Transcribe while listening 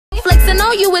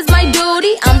know you is my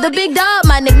duty. I'm the big dog,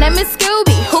 my nickname is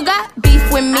Scooby. Who got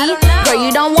beef with me? Girl,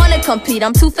 you don't wanna compete.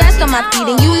 I'm too fast on my feet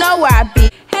and you know where I be.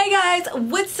 Hey guys,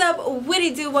 what's up? What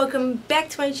it do? Welcome back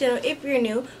to my channel. If you're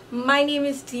new, my name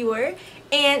is Diva,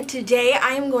 and today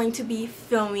I am going to be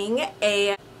filming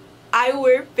a I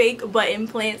wear fake butt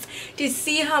implants to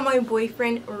see how my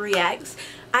boyfriend reacts.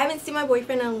 I haven't seen my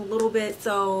boyfriend in a little bit,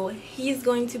 so he's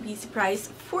going to be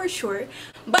surprised for sure.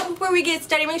 But before we get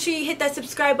started, make sure you hit that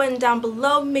subscribe button down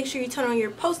below. Make sure you turn on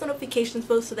your post notifications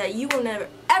bell so that you will never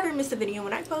ever miss a video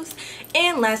when I post.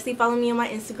 And lastly, follow me on my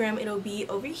Instagram. It'll be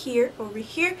over here,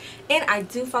 and I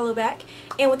do follow back.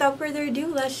 And without further ado,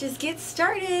 let's just get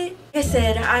started. Like I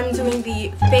said, I'm doing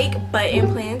the fake butt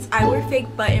implants. I wear fake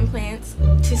butt implants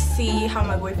to see how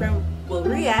my boyfriend will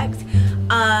react.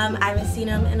 I haven't seen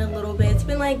him in a little bit. It's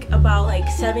been about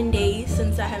 7 days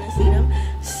since I haven't seen him,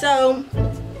 so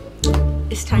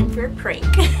it's time for a prank.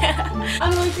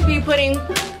 I'm going to be putting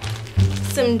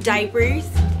some diapers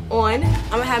on. I'm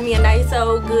gonna have me a nice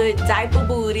old good diaper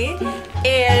booty,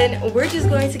 and we're just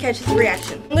going to catch his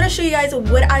reaction. I'm gonna show you guys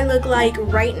what I look like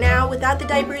right now without the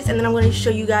diapers, and then I'm going to show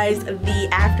you guys the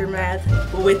aftermath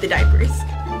with the diapers.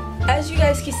 As you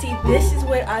guys can see, this is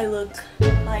what I look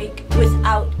like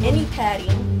without any padding.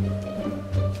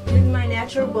 This is my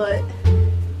natural butt.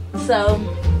 So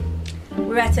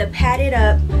we're about to pad it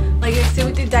up. Like you see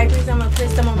with the diapers, I'm gonna put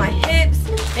some on my hips,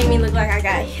 make me look like I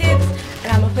got hips,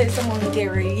 and I'm gonna put some on the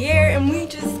derriere, and we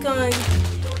just gonna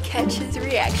catch his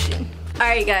reaction.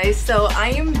 Alright guys, so I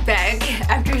am back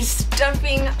after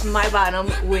stuffing my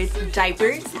bottom with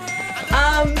diapers.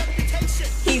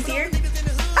 He's here.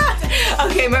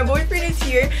 Okay, my boyfriend is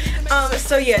here.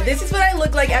 So yeah, this is what I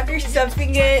look like after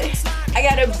stuffing it. I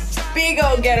got a big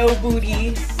old ghetto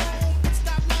booty.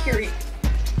 Period.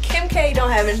 Kim K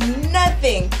don't have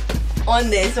nothing on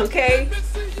this, okay?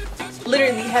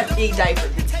 Literally have a diaper.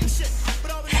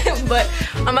 But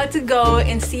I'm about to go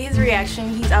and see his reaction.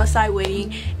 He's outside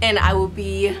waiting, and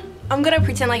I'm gonna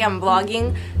pretend like I'm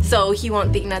vlogging so he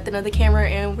won't think nothing of the camera,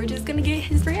 and we're just gonna get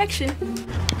his reaction.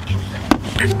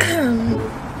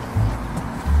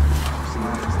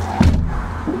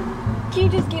 Can you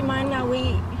just get mine now?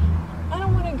 Wait, I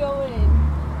don't want to go in.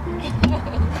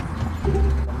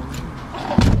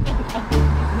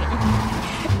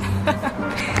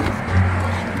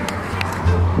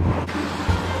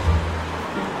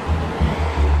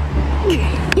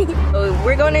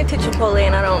 We're going into Chipotle,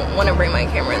 and I don't want to bring my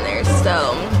camera in there,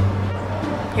 so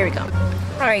here we go.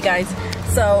 Alright guys,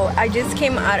 so I just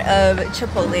came out of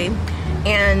Chipotle,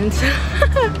 and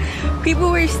people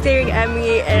were staring at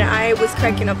me, and I was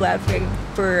cracking up laughing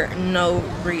for no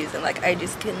reason. Like, I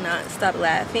just could not stop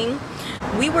laughing.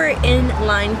 We were in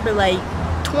line for like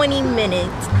 20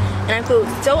 minutes, and I felt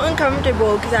so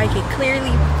uncomfortable because I could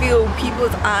clearly feel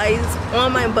people's eyes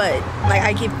on my butt. Like,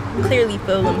 I could clearly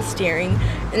feel them staring,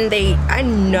 and I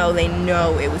know they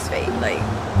know it was fake. Like,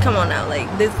 come on now, like,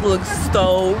 this looks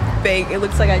so fake. It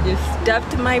looks like I just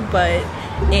stuffed my butt,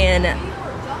 and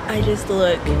I just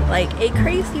look like a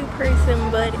crazy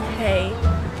person. But hey,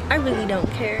 I really don't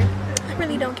care. I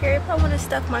really don't care. If I want to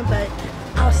stuff my butt,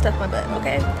 I'll stuff my butt,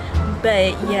 okay?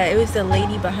 But yeah, it was the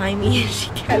lady behind me, and she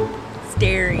kept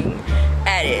staring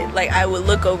at it. Like, I would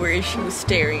look over and she was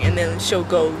staring, and then she'll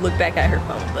go look back at her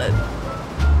phone. But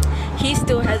he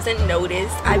still hasn't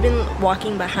noticed. I've been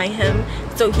walking behind him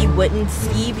so he wouldn't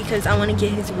see, because I want to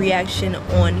get his reaction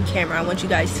on camera. I want you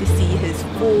guys to see his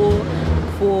full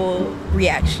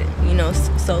reaction, you know,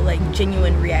 so like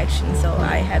genuine reaction. So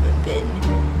I haven't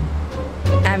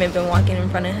been walking in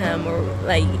front of him, or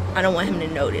like, I don't want him to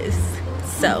notice.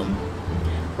 So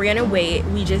we're gonna wait.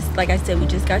 Like I said, we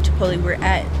just got Chipotle. We're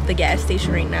at the gas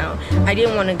station right now. I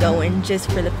didn't want to go in just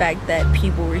for the fact that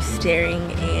people were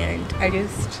staring, and I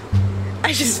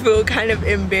just feel kind of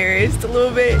embarrassed a little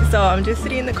bit. So I'm just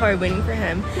sitting in the car waiting for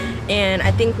him, and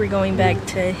I think we're going back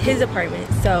to his apartment.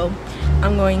 So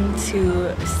I'm going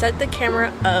to set the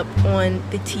camera up on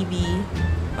the TV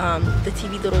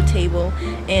little table,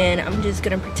 and I'm just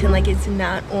gonna pretend like it's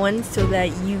not on so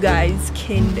that you guys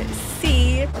can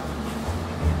see.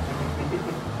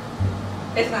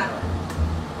 It's not on.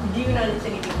 Do you notice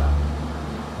anything about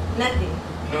it? Nothing.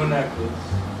 No necklace.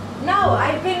 No,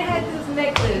 I've been had this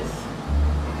necklace.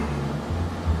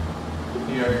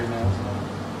 You are your nails on?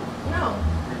 No.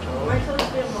 Your toes? My toes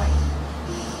been white.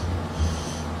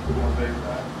 How big is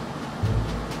that?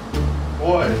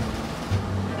 Boy,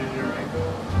 you did your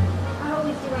makeup? I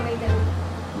always do my makeup.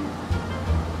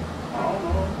 I don't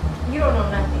know. You don't know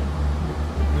nothing.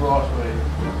 You lost weight.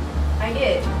 I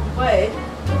did, but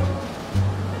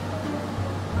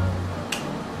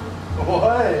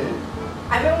What?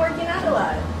 I've been working out a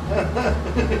lot.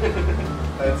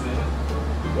 That's it.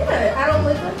 Yeah, I don't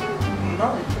look like you. No,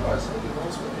 you know I said you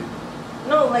lost weight.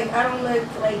 No, like I don't look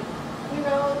like, you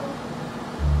know,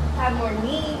 have more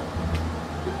meat.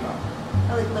 No.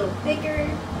 I look a little thicker.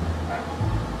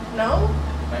 No?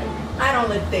 Maybe. I don't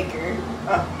look thicker.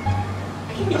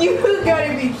 You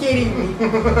gotta be kidding me.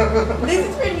 This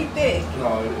is pretty thick.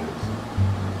 No, it is.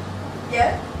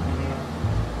 Yeah?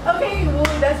 Mm-hmm. Okay,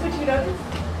 well that's what you noticed?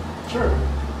 Sure.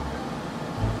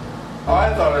 Oh,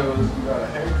 I thought it was you got a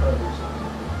haircut or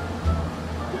something.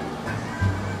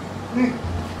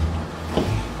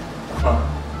 Huh?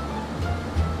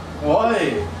 Why?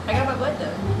 I got my butt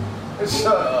done.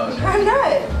 Shut up. I'm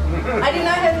not. I did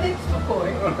not have lips before.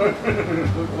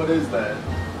 What is that?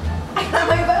 I got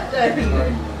my butt done.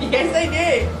 Yes, I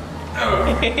did.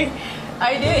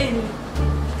 I did.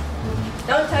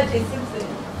 Don't touch it, Simpson.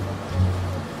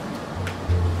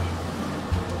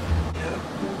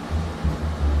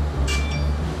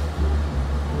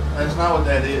 That's not what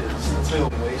that is. It's like a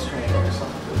waist trainer or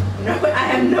something. No, I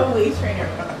have no waist trainer.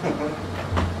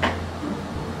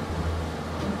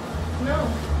 No.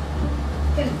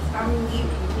 Because, I mean,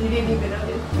 you didn't even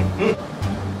notice.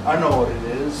 I know what it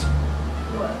is.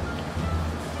 What?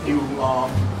 You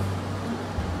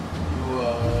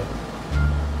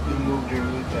moved your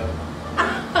kneecap.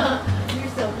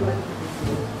 You're so funny.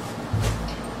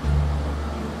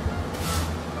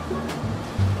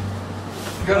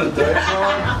 You got a Dutch on?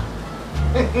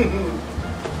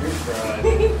 You're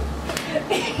fried.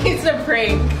 It's a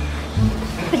prank.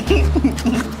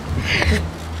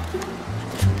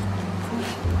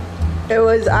 It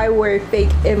was I wear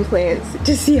fake implants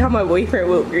to see how my boyfriend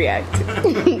will react.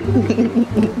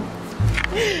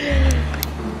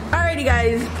 Alrighty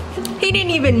guys, he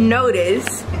didn't even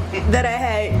notice that I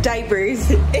had diapers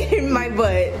in my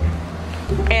butt.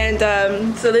 And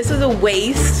so this was a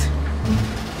waste.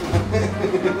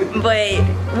 But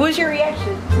what was your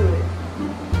reaction to it?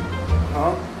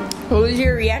 Huh? What was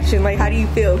your reaction? Like, how do you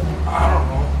feel? I don't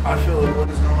know. I feel like what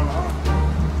is going on?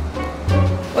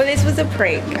 Well, this was a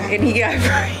prank, and he got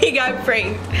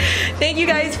pranked. Thank you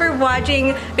guys for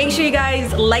watching. Make sure you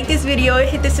guys like this video,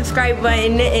 hit the subscribe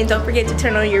button, and don't forget to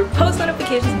turn on your post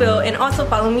notifications bell, and also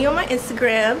follow me on my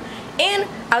Instagram. And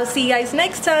I'll see you guys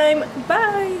next time.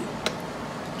 Bye.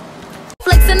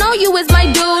 Flexing on you is my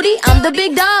duty. I'm the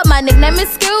big dog, my nickname is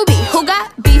Scooby. Who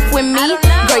got beef with me?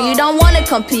 Girl, you don't wanna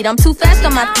compete. I'm too fast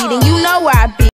on my feet, and you know where I be.